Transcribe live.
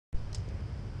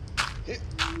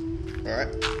Alright.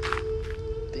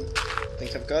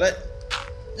 Think I've got it.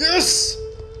 Yes!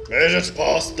 Made it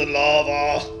past the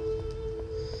lava!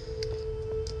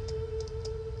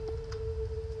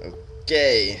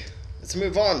 Okay, let's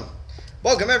move on.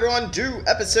 Welcome everyone to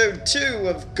episode 2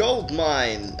 of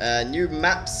Goldmine, a new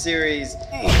map series.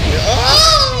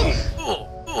 Oh!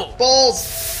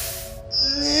 Balls!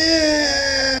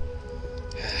 Yeah.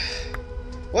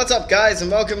 What's up guys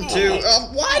and welcome to...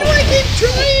 why do I keep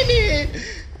trying it?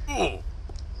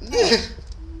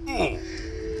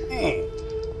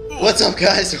 What's up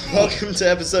guys and welcome to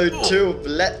episode 2 of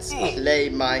Let's Play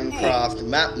Minecraft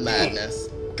Map Madness.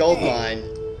 Goldmine.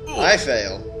 I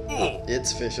fail.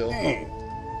 It's official. I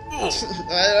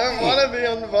don't want to be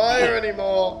on fire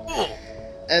anymore.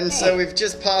 And so we've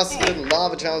just passed the little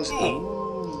lava challenge.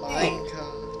 Ooh,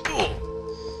 minecart.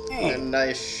 And I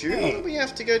assume we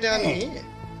have to go down here.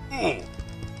 I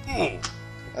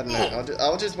don't know.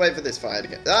 I'll just wait for this fire to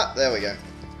get. Ah, there we go.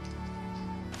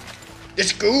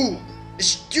 Let's go.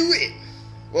 Let's do it.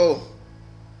 Whoa.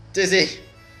 Dizzy.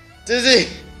 Dizzy.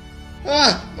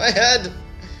 Ah, my head.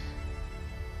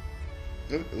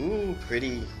 Ooh,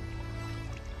 pretty.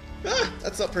 Ah,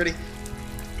 that's not pretty.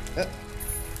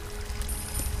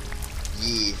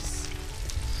 Yes.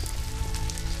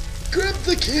 Grab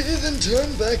the kid and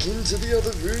turn back into the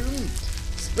other room.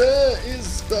 Spare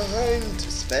is behind.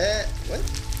 Spare? What?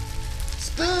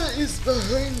 Spare is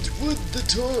behind wood. The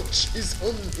torch is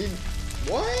on in.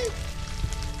 What?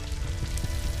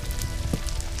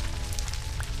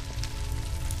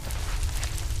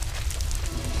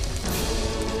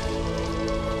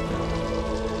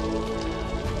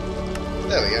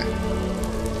 There we go.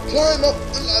 Climb up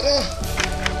the ladder.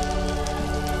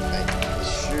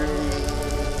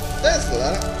 There's the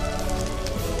ladder.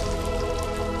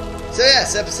 So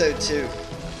yes, episode 2.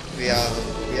 We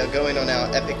are going on our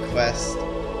epic quest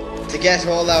to get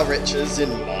all our riches in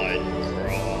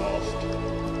Minecraft.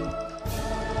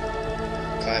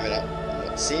 Climbing up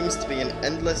what seems to be an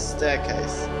endless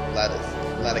staircase.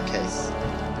 Ladder case.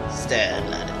 Stair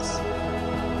ladders.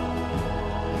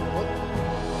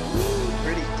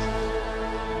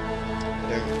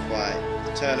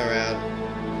 Turn around.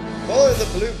 Follow the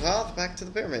blue path back to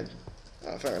the pyramid.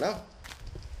 Oh, fair enough.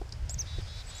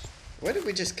 Where did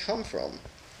we just come from?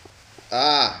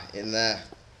 Ah, in there.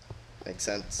 Makes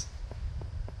sense.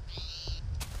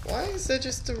 Why is there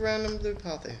just a random blue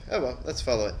path here? Oh well, let's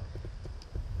follow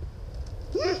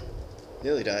it.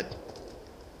 Nearly died.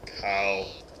 Cow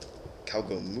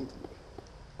go moo.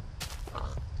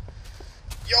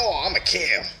 Yo, I'm a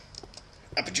cow.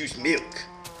 I produce milk.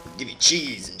 Give you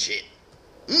cheese and shit.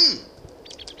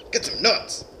 Get some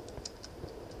nuts.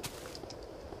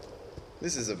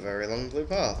 This is a very long blue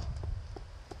path.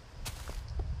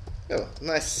 Oh,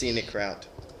 nice scenic route.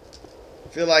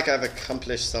 Feel like I've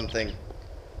accomplished something.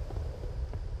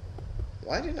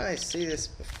 Why didn't I see this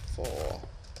before?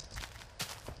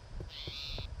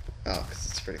 Oh, because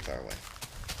it's pretty far away.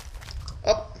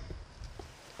 Up.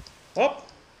 Up.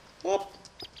 Up.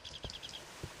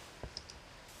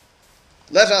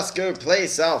 Let us go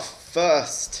place our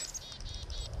first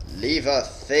lever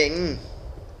thing.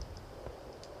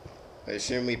 I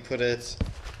assume we put it...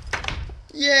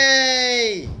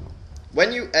 Yay!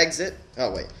 When you exit...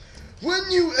 Oh, wait. When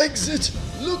you exit,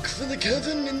 look for the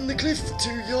cavern in the cliff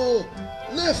to your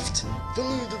left.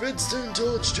 Follow the redstone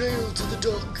torch trail to the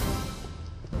dock.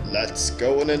 Let's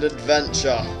go on an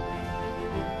adventure.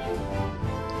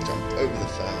 Jump over the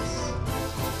fence.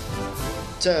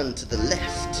 Turn to the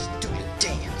left. Do your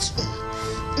dance.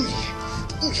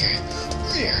 Alright,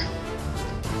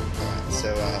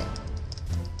 so,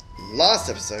 last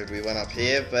episode we went up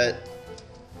here, but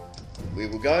we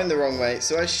were going the wrong way,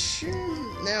 so I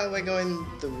assume now we're going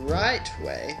the right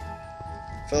way.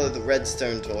 Follow the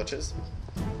redstone torches.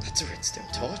 That's a redstone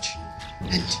torch.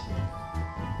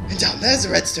 And down there's a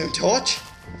redstone torch.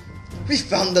 We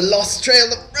found the lost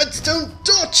trail of redstone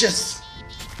torches.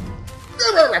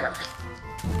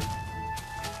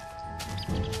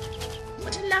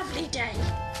 What a lovely day.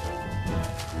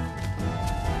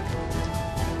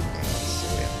 So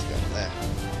we have to go up there.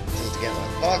 Time to get my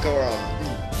parkour on.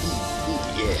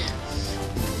 Yeah.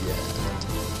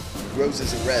 Roses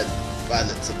are red,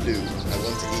 violets are blue. I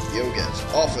want to eat yogurt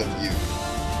off of you.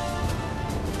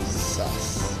 Sus.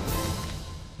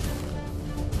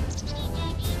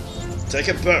 Take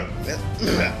a boat.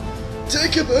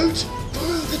 Take a boat.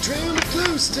 Follow the trail of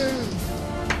glowstone.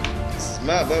 This is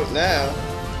my boat now.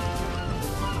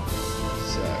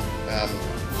 So,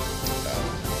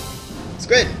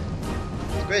 Squid!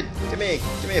 Squid, give me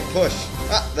a push.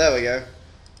 Ah, there we go.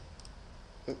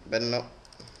 Ooh, better not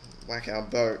whack our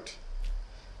boat.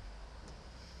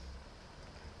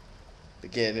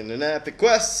 Beginning an epic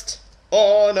quest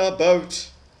on a boat.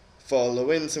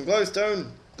 Following some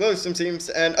glowstone. Glowstone seems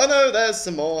to end. Oh no, there's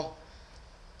some more.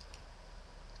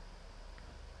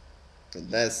 And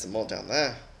there's some more down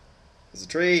there. There's a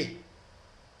tree.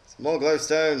 Some more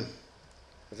glowstone.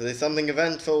 Hopefully something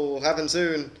eventful will happen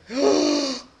soon.